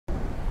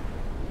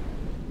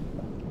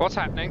What's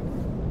happening?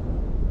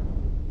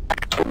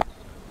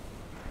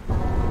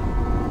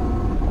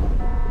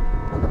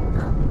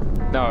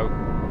 No.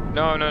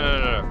 No, no, no,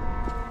 no, no.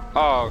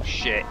 Oh,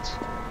 shit.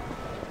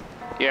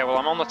 Yeah, well,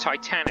 I'm on the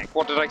Titanic.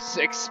 What did I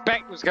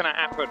expect was gonna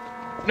happen?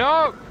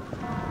 No!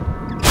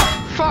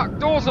 Fuck,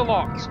 doors are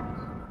locked!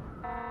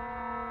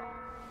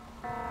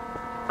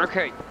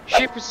 Okay,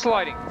 ship is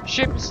sliding.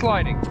 Ship is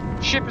sliding.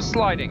 Ship is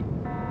sliding.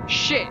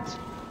 Shit!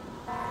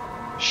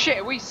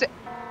 Shit, we said...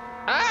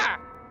 Ah!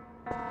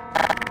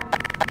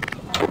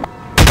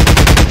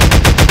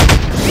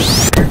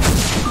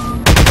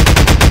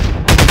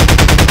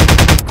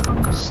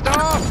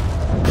 Stop!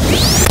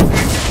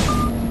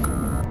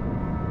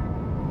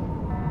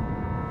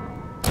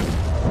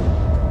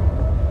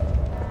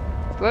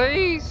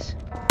 Please?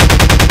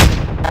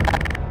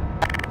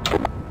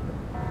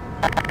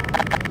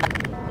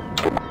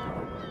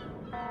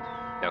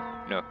 No,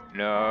 no,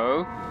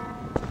 no.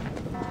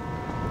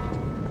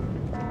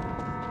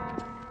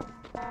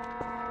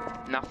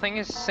 Nothing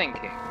is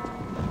sinking.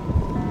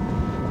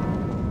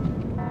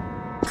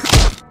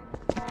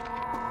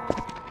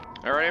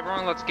 Alright,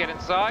 everyone, let's get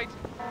inside.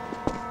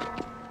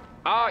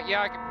 Ah,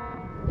 yeah,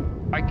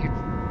 I can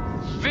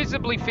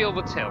visibly feel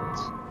the tilt.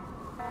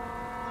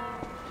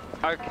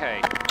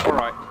 Okay,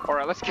 alright,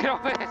 let's get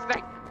over this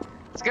thing!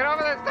 Let's get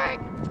over this thing!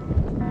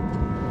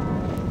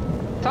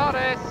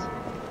 TARDIS!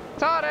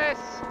 TARDIS!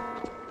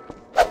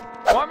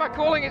 Why am I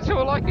calling it to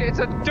it like it's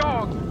a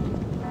dog?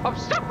 I'm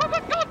stuck on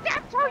the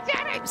goddamn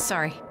Titanic!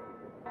 Sorry.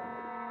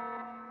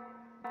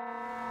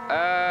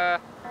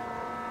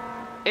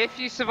 If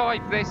you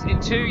survive this in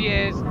 2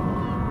 years,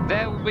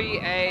 there will be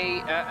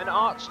an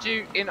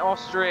archduke in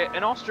Austria.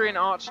 An Austrian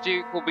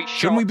archduke will be shot.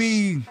 Shouldn't we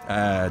be,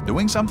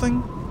 doing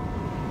something?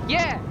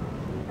 Yeah!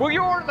 Well,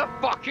 you're on the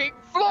fucking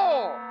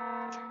floor!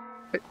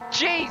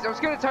 Jeez, I was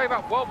going to tell you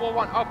about World War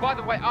I. Oh, by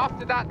the way,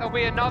 after that, there'll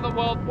be another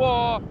World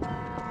War.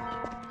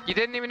 You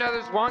didn't even know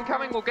there's one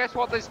coming? Well, guess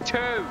what? There's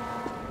two.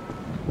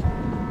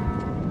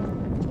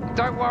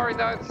 Don't worry,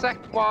 though. The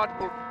second one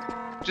will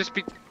just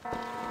be... people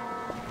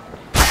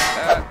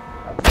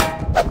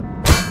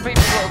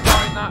that will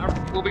die in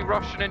that will be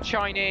Russian and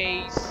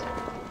Chinese.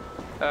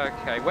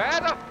 Okay,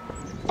 where the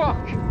fuck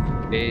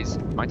is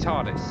my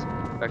TARDIS?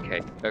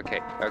 Okay,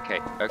 okay, okay,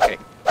 okay.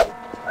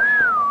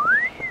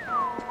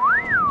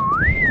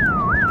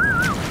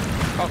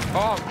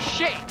 Oh,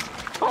 shit!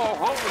 Oh,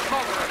 holy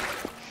mother!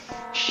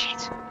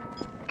 Shit!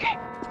 Okay.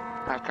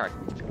 Okay.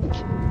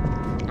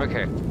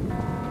 Okay.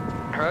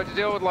 I had to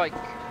deal with, like,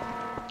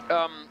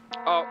 oh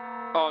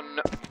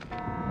no.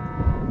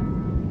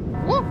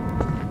 Woo!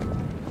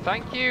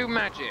 Thank you,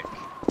 magic.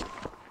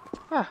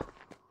 Ah.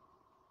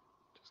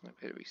 Doesn't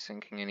appear to be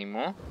sinking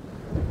anymore.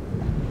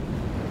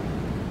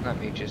 Let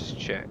me just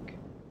check.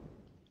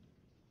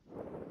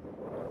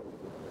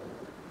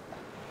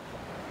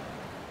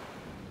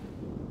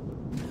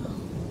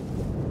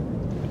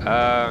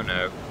 Oh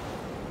no.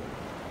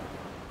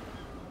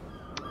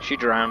 She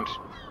drowned.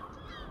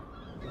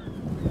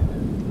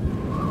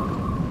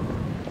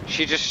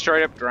 She just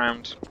straight up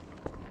drowned.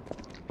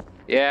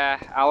 Yeah,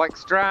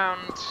 Alex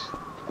drowned.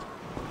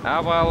 Ah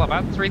well,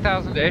 about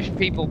 3,000-ish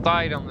people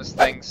died on this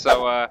thing,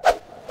 so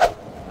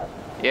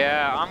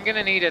yeah, I'm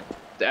gonna need a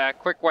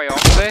quick way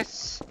off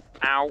this.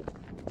 Ow.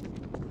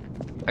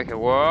 Okay,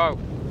 whoa.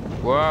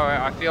 Whoa,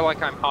 I feel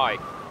like I'm high.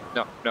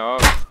 No, no.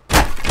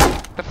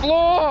 The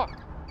floor!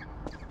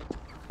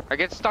 I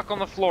get stuck on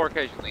the floor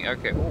occasionally.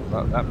 Okay,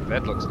 oh, that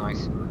bed looks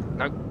nice.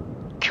 No.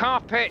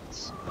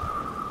 Carpets!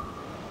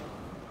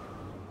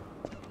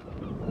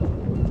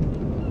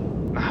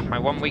 Ah, my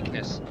one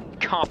weakness.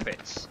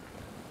 Carpets.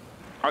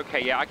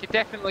 Okay, yeah, I can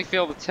definitely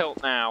feel the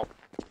tilt now.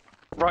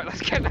 Right, let's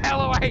get the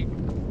hell away!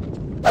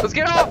 Let's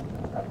get off!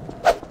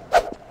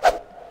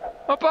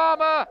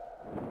 Obama!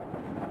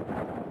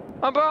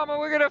 Obama,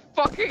 we're gonna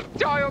fucking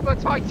die on the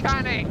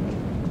Titanic!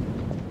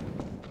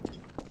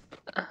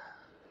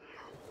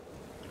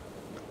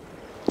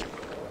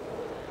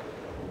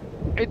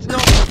 It's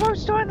not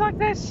supposed to end like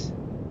this!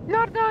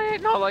 Not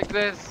like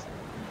this!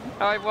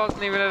 I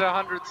wasn't even at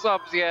 100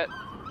 subs yet,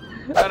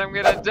 and I'm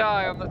gonna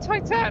die on the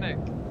Titanic!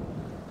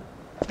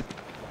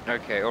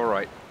 Okay,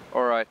 alright,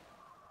 alright.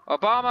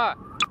 Obama!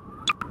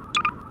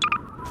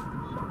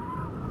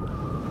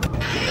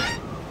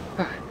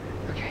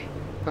 Okay,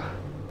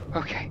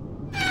 okay.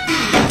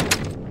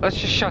 Let's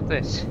just shut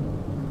this.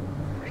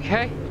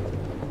 Okay?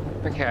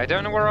 Okay, I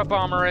don't know where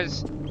Obama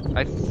is.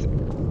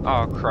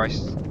 Oh,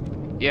 Christ.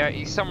 Yeah,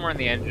 he's somewhere in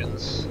the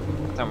engines.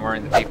 Somewhere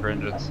in the deeper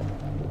engines.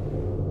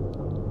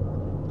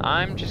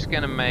 I'm just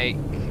gonna make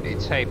a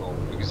table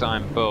because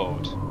I'm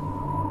bored.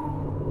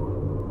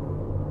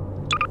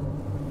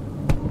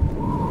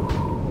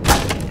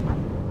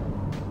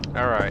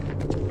 Alright.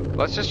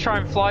 Let's just try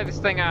and fly this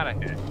thing out of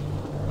here.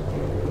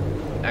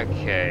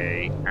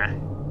 Okay. No.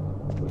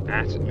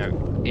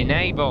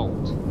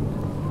 Enabled.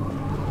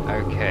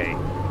 Okay.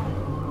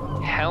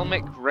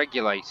 Helmet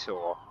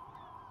regulator.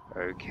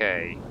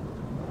 Okay.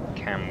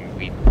 Can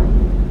we...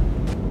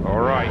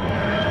 Alright.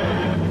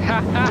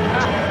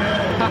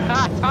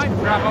 Time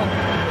travel!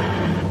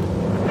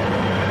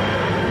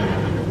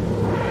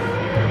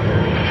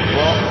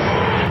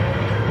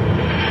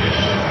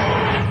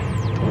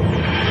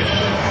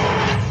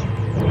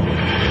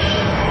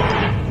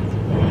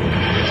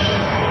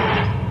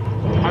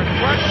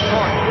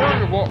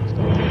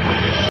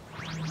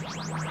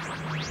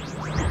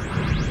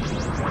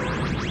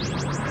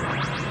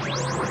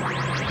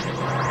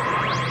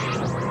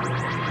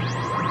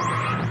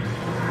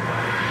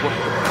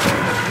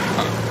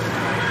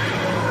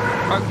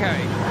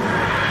 Okay.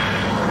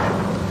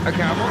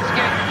 Okay, I want to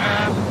get,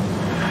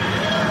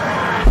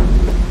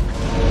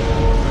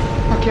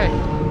 okay.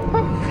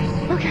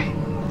 Oh, okay.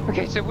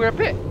 Okay, so we're a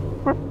bit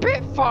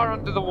far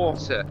under the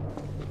water.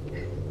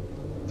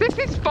 This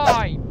is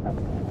fine.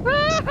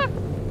 Oh,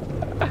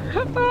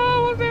 I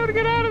wasn't able to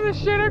get out of this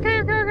shit.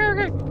 Okay.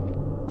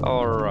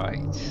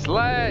 Alright,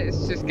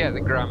 let's just get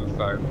the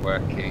gramophone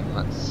working.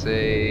 Let's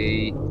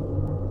see.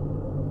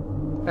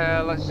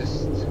 Let's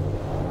just...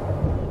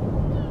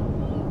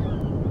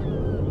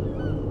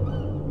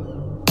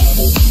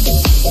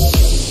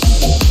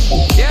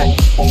 Yeah!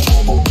 I'm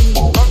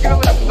gonna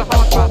listen to the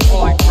hard pass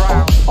while I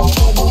drown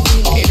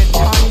in a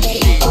time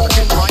machine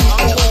because my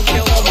uncle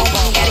killed the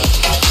bomb.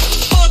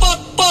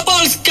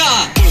 Polska!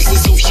 Polscy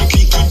są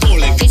wściekliki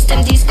Polek.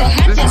 Jestem disco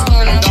hardcore z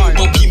Pola.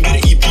 Bo bimber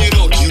i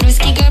pierogi.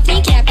 Ruski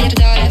gopnik, ja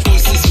pierdolę. W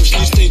Polsce są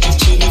śliczne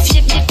dziewczyny.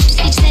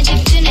 Śliczne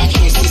dziewczyny. W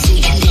Polsce są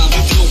dziurawe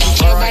drogi.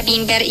 Krowa,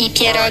 bimber i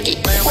pierogi.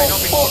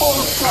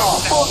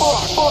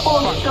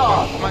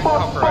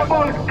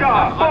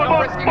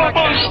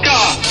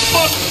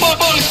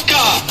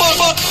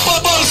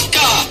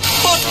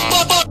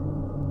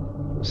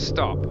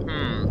 Stop.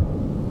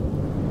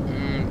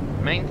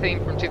 Main theme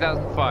from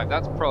 2005.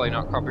 That's probably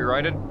not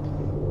copyrighted.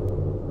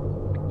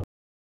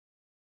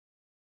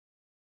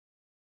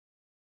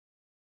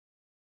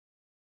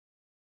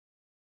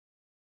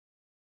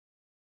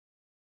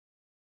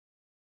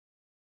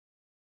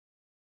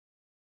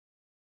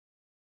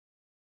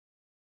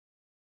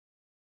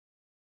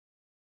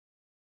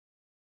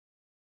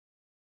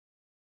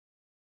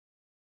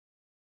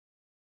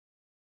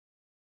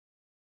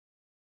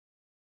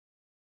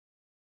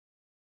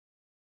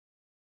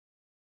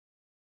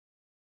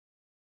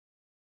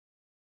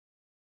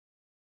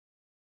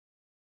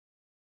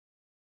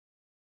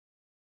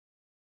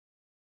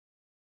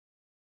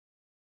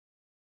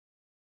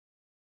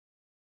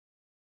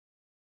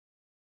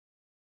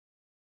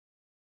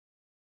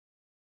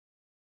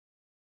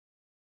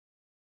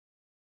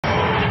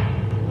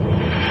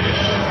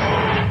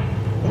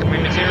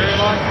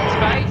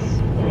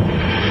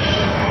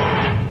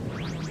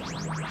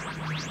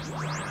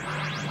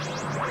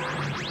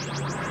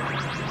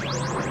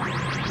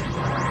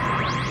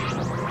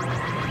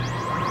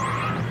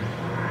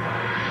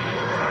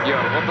 Yo,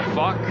 what the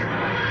fuck?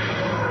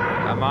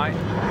 Am I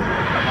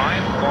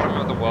at the bottom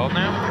of the world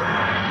now?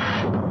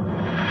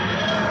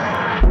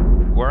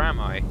 Where am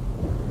I?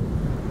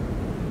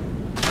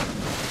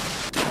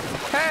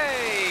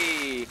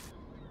 Hey!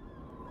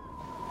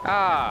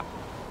 Ah.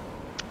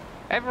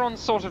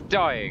 Everyone's sort of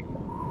dying.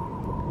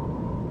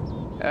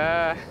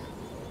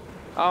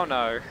 Oh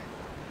no.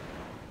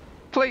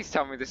 Please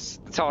tell me the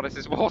TARDIS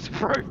is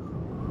waterproof.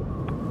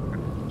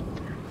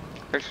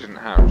 This isn't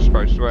how it's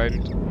supposed to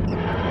end.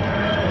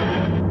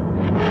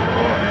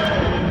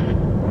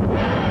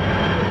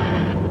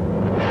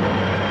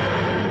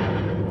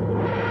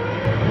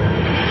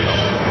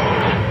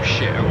 Oh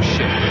shit.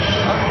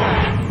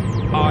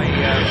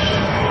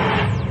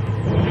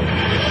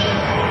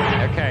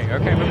 Okay.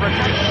 Okay, we're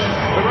rotating.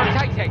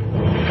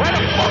 Where the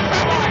fuck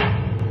am I?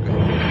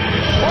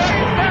 Why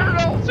is there an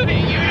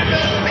alternate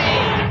universe me?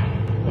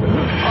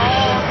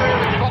 Oh, I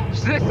really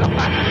botched this up.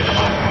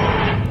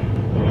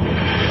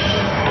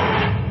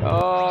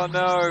 Oh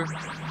no.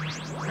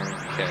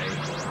 Okay.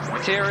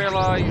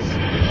 Materialize.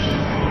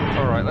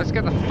 Alright, let's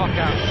get the fuck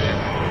out of here.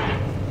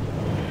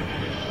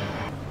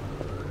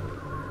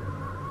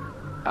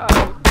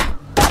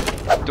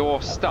 Oh.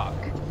 Door stuck.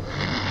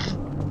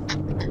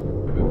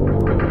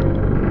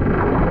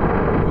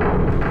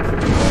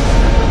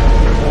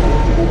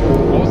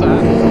 What was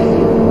that?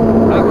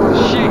 Oh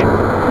shit!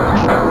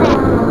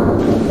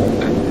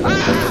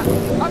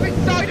 Ah! I'm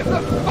inside of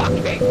the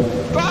fucking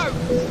boat!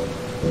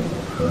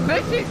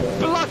 This is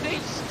bloody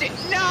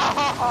no!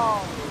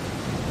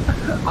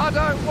 I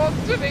don't want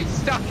to be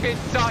stuck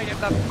inside of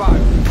the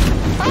boat!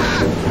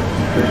 Ah!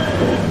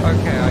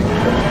 Okay, I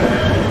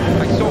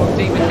sort of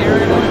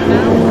dematerialise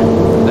now.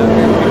 No,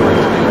 we're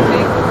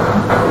rotating.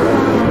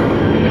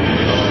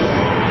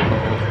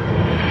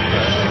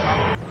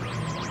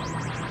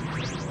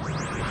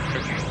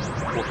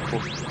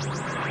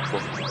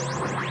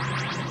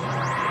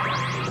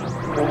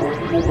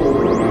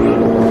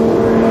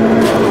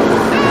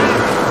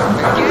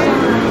 Again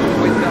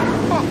with the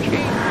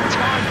fucking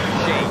time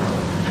machine.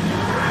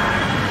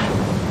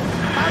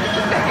 How is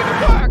this thing gonna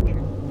work?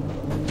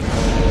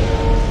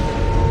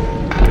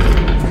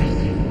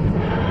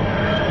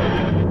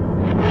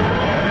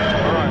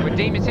 Alright, we're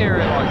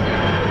dematerializing,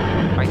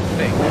 I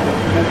think.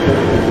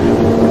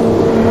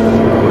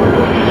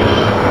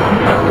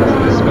 Into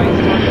the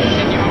space-time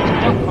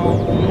continuum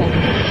hole.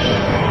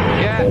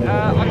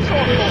 Yeah, I'm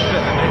sort of caused a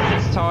bit of a mess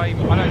this time.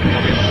 I don't think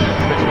I'll be able to fix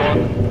this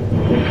one.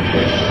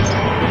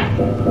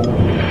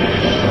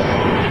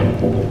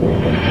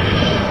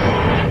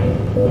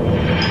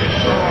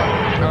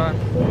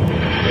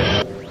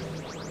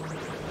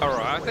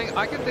 Alright, I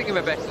can think of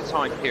a better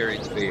time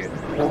period to be in.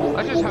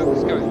 I just hope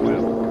this goes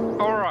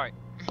well. Alright.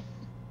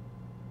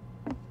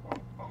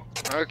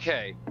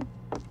 Okay.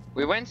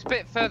 We went a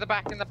bit further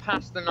back in the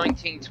past than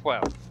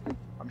 1912.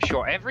 I'm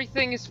sure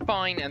everything is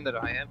fine and that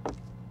I am...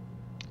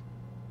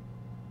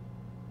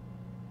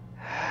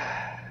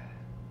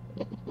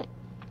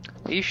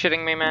 Are you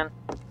shitting me, man?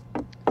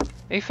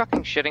 Are you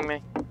fucking shitting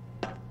me?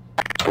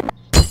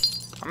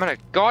 I'm in a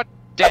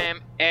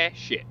goddamn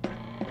airship.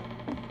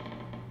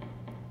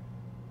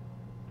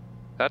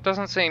 That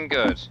doesn't seem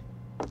good.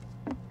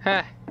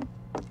 Huh.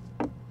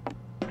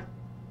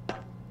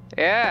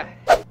 Yeah.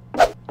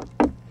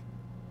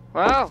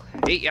 Well,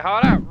 eat your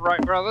heart out,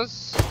 right,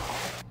 brothers?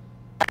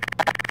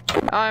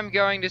 I'm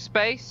going to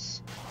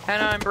space,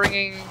 and I'm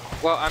bringing...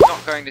 Well, I'm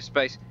not going to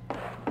space.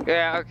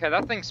 Yeah, okay,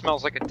 that thing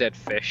smells like a dead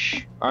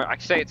fish. I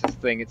say it's a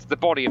thing, it's the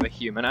body of a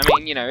human. I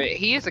mean, you know,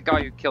 he is a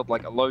guy who killed,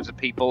 like, loads of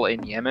people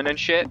in Yemen and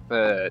shit,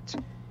 but,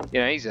 you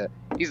know, he's a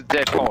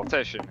dead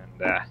politician,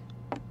 and,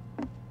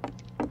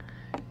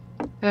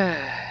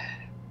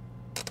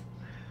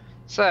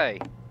 Say,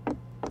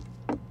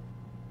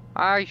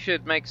 I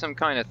should make some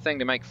kind of thing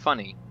to make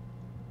funny.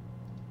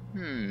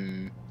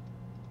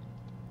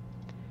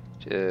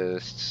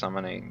 Just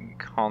summoning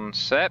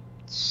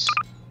concepts.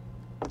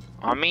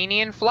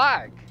 Armenian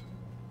flag.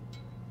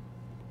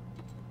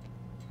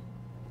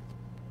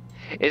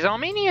 Is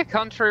Armenia a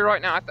country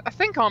right now? I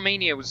think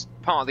Armenia was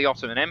part of the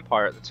Ottoman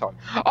Empire at the time.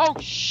 Oh,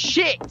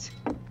 shit!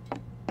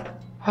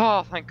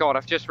 Oh, thank God,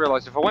 I've just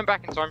realised if I went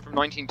back in time from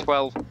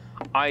 1912,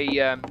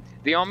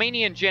 the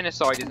Armenian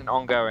genocide isn't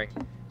ongoing.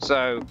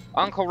 So,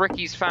 Uncle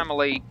Ricky's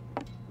family...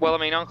 Well, I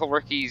mean,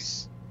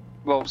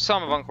 well,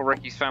 some of Uncle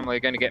Ricky's family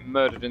are going to get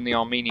murdered in the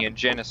Armenian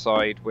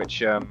genocide,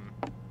 which,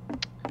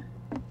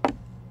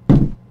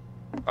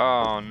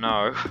 Oh,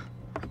 no.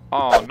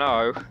 Oh,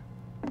 no.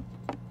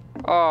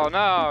 Oh,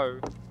 no!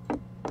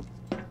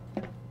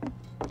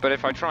 But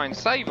if I try and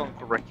save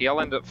Uncle Ricky,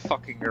 I'll end up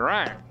fucking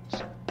around.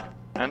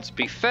 And to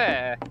be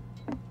fair...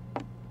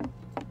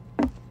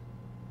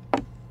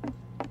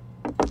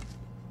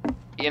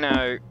 You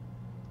know...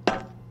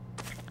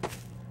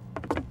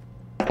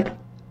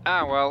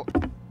 Ah, well...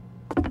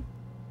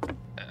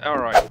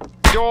 Alright.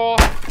 Door!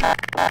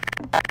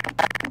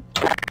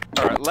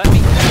 Alright, let me...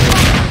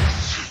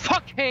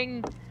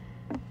 Fucking...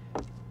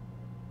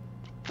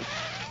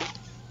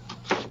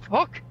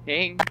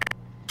 Fucking...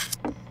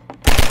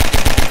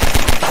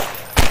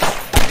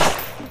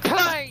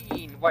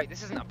 Plane! Wait,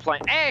 this isn't a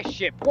plane.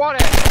 Airship!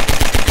 Whatever!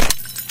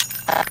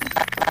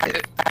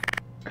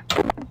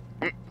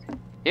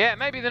 Yeah,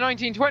 maybe the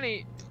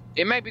 1920...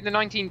 It may be the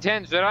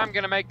 1910s, but I'm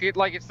gonna make it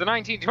like it's the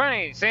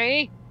 1920s,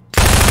 see?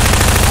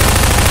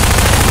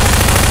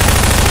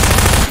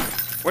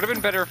 Would have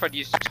been better if I'd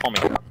used a Tommy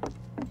gun.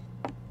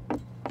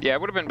 Yeah,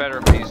 it would have been better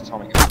if I used a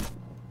Tommy gun.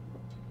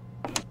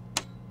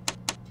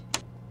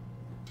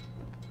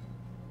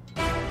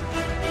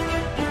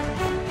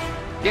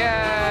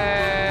 Yeah.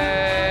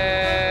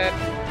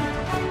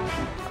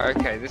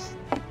 Okay, this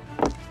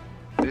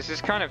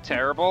is kind of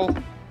terrible.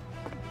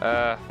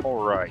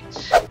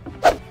 Alright.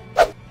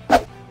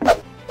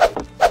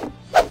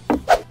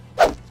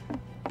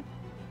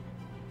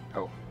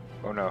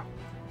 Oh no.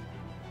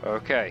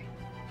 Okay.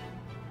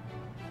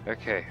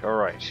 Okay,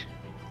 alright.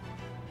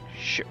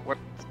 Shit, what?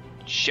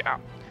 Shit.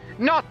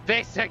 Not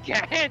this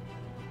again!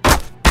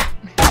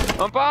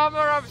 Bomber,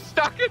 I'm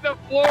stuck in the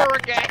floor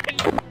again!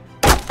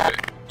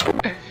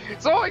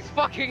 It's always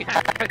fucking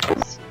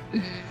happens!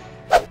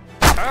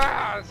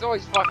 Ah, it's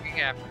always fucking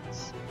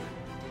happens.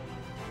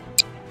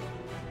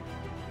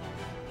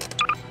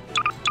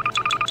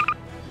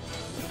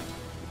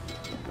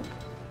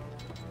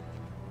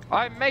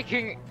 I'm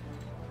making...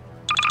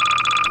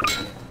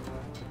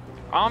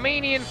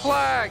 Armenian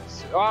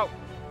flags! Oh.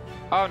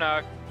 Oh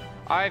no.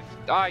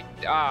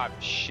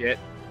 Shit.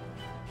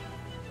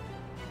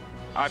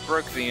 I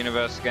broke the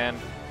universe again.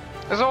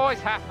 This always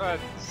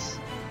happens.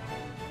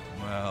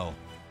 Well,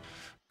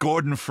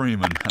 Gordon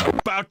Freeman, and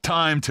about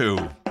time too.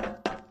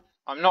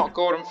 I'm not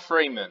Gordon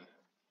Freeman.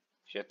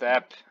 Shut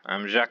up.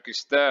 I'm Jacques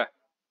Cousteau.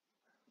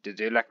 Did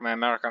you like my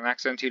American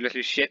accent, you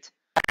little shit?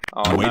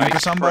 Oh, Waiting no, for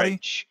he's somebody?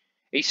 French.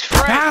 He's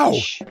French! Ow!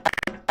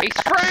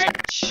 He's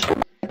French!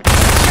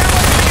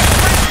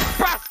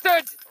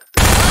 Bastard!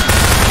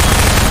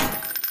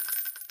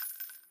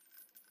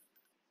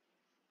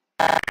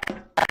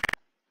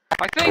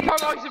 I think I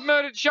might have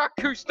murdered Jacques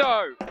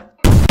Cousteau!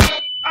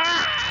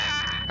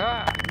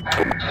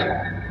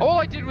 All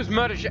I did was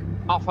murder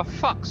Oh, for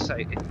fuck's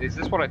sake. Is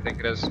this what I think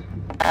it is?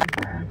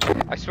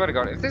 I swear to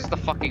God, if this is the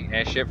fucking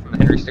airship from the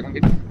Henry Stickmin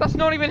game, that's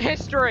not even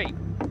history!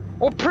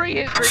 Or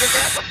pre-history,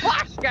 that's a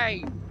flash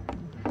game!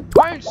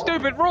 My own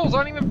stupid rules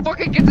aren't even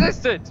fucking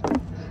consistent!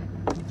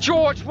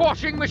 George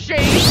washing machine!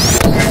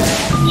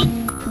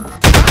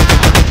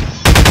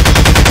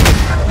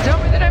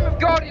 Tell me the name of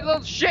God, you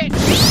little shit!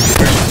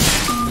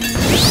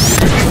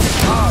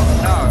 Oh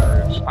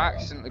no, I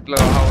accidentally blew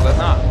a hole in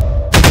that.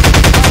 Oh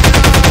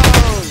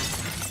no!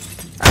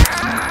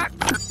 Ah!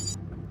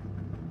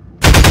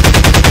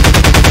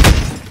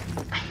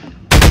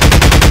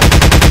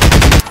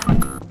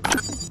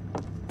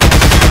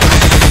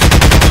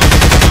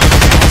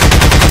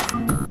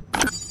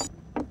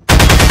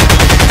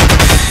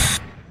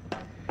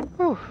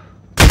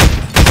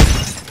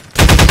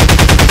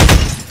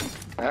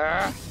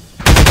 Okay.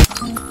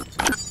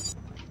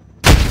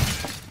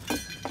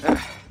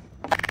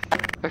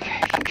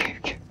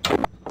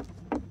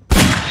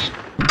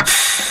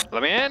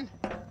 Let me in.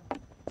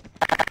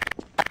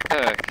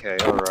 Okay,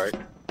 alright.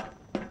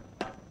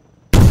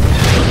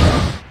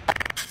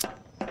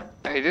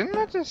 Hey, didn't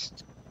I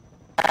just...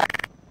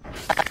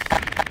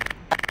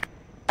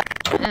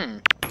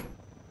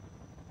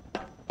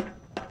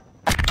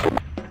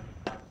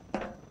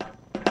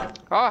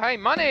 Oh, hey,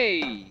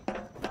 money!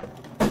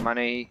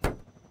 Money.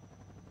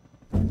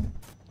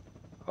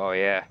 Oh,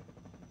 yeah.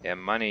 Yeah,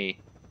 money.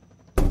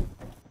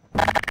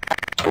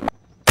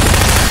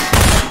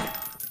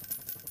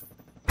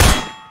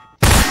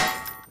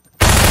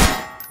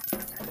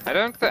 I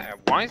don't think...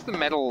 Why is the door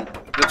made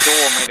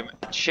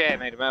of... chair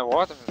made of metal?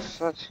 What the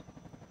fuck?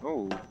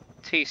 Ooh.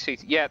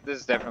 TC... Yeah, this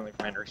is definitely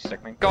from Henry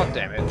Stickmin. God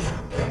damn it.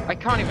 I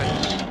can't even...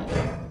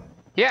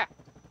 Yeah!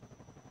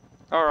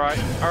 Alright,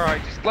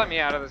 just let me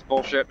out of this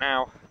bullshit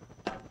now.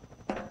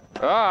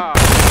 Ah!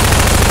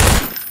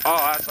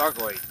 Oh, that's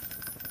ugly.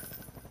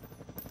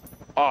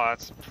 Oh,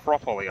 that's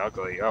properly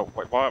ugly. Oh,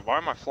 wait, why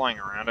am I flying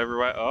around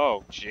everywhere?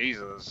 Oh,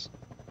 Jesus.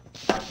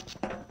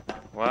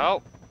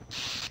 Well...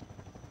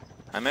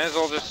 I may as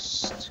well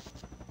just...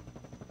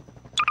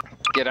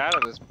 get out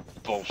of this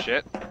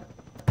bullshit.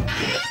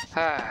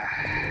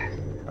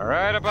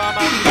 Alright,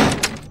 Obama.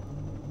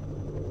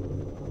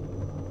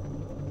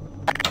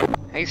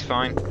 He's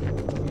fine.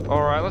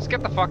 Alright, let's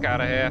get the fuck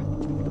out of here.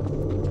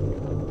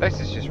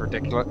 This is just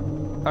ridiculous.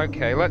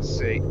 Okay, let's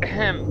see.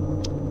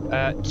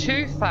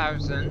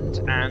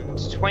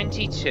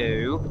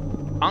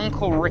 2022,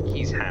 Uncle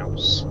Ricky's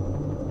house.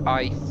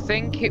 I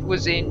think it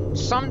was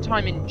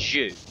sometime in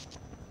June.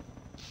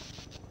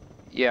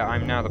 Yeah,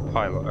 I'm now the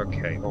pilot.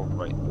 Okay,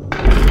 alright.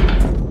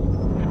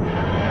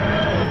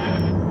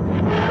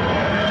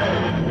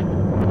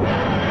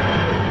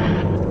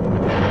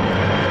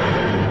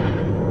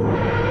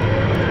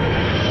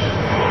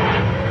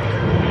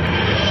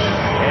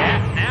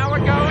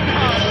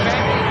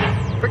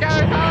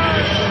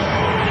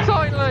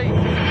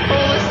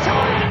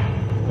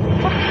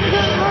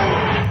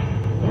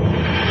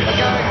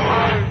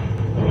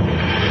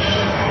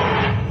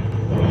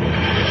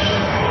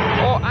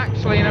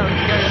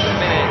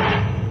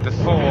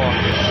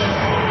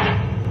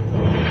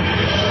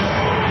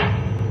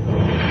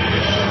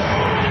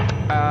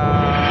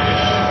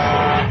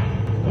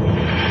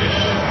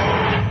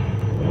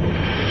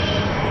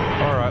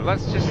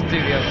 Let's just do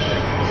the other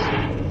things.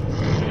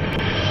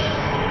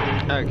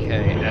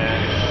 Okay,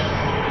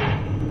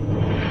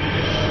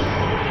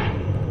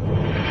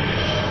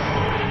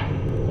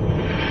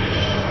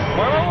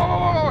 Wait!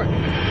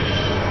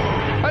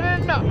 I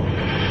didn't know!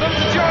 That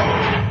was a joke!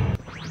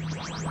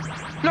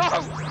 No!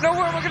 No,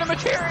 where am I gonna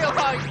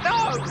materialize? No!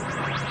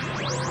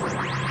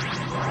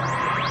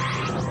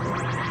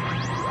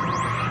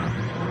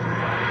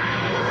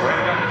 Where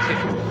did I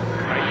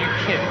materialize? Are you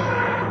kidding?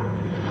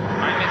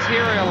 I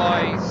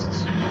materialized.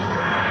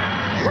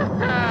 No.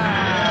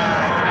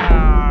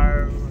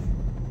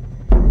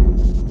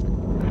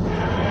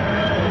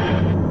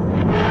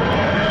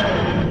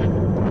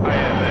 I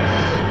have this.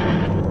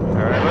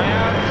 Alright,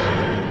 land.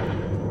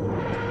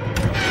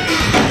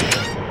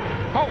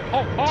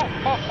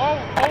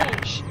 Oh,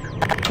 shit.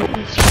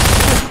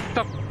 What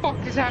the fuck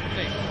is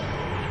happening?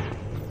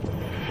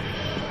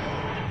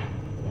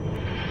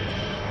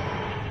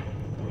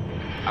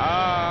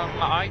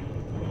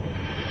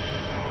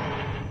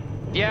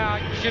 Yeah,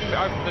 I shouldn't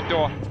open the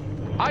door.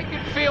 I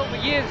can feel the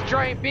years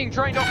being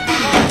drained off my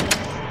lungs.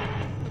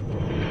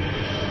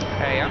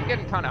 Hey, I'm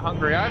getting kind of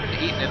hungry. I haven't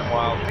eaten in a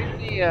while.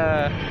 Maybe, you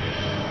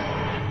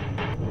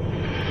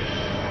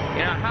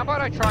know, how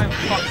about I try and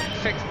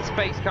fix the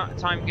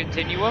space-time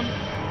continuum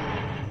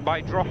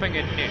by dropping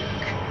a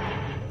nuke?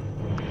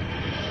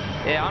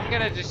 Yeah, I'm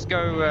gonna just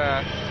go,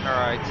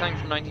 alright, something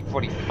from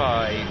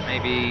 1945,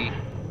 maybe...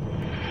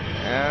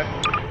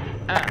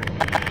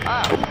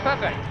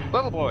 perfect!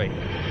 Little boy!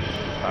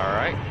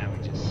 Alright, now we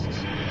just...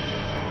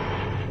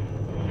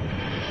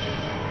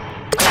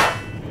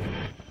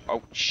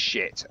 Oh,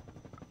 shit.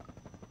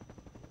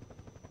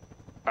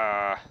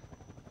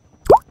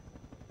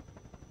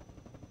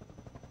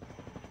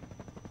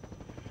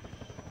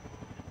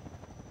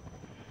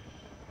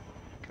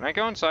 Can I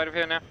go inside of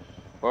here now?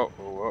 Whoa,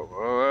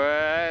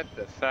 what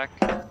the fuck?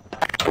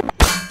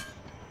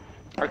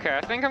 Okay,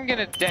 I think I'm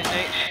gonna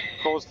detonate,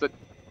 cause the...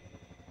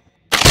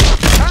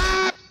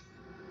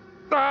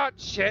 Ah,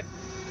 shit!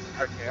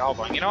 Okay, hold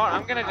on. You know what?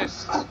 I'm gonna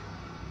just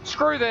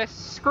screw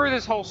this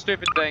whole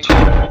stupid thing.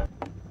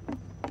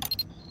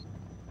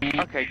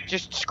 Okay,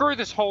 just screw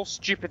this whole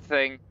stupid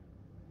thing.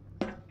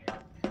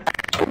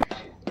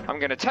 I'm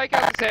gonna take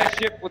out this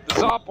airship with the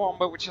Tsar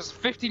bomber, which has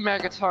 50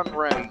 megaton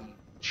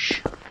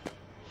range.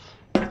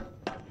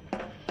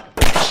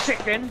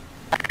 Chicken.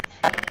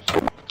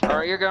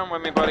 Alright, you're going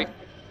with me, buddy.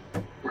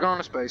 We're going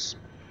to space.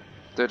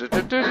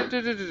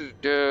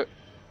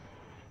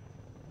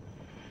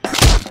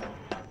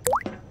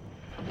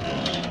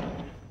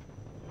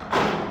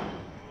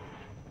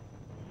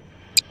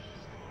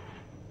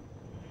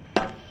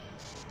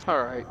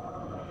 Alright.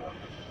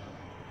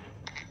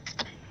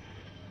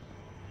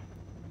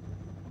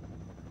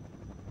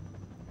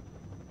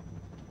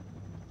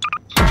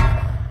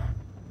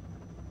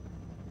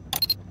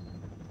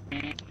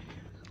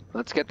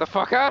 Let's get the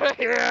fuck out of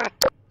here!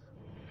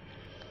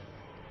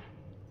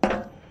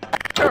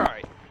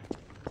 Alright.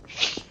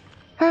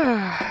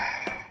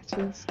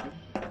 Just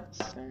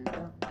stand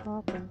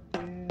up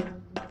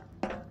again.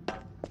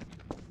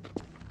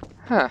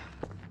 Huh.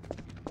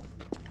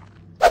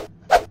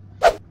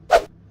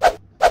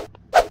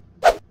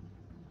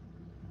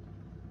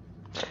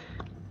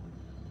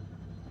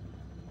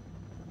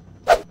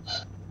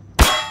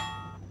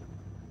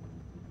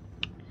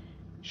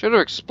 Should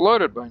have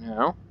exploded by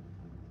now.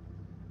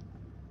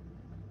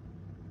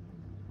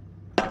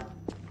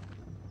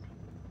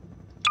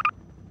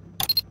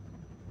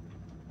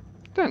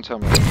 Don't tell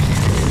me.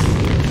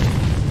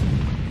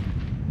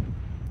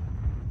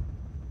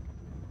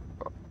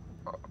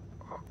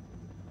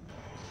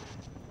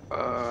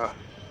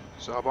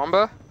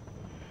 Zarbomba?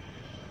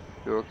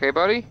 You okay,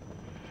 buddy?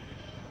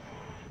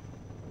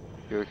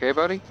 You okay,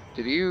 buddy?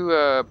 Did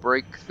you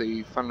break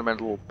the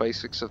fundamental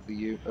basics of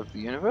the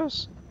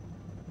universe?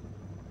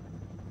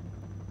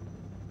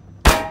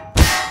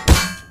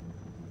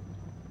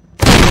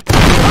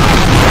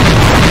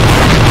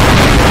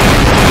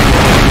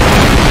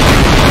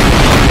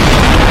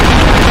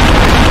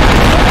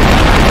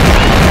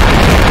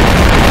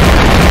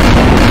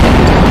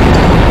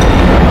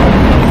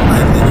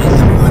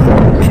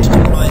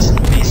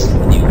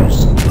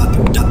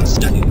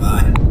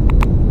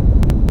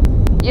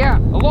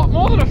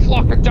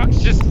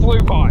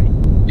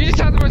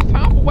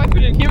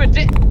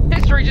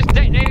 History just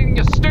detonating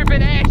your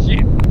stupid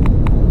airship!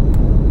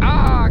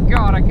 Ah,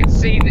 God, I can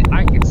see that.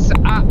 I can see.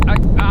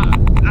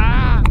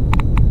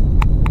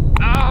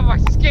 My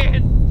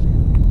skin!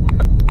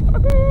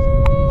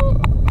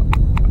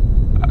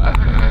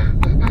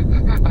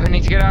 I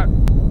need to get out.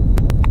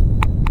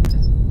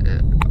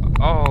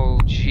 Oh,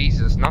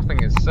 Jesus,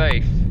 nothing is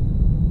safe.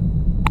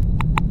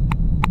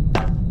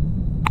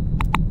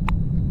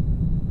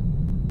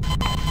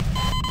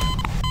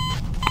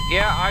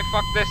 Yeah, I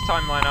fucked this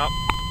timeline up.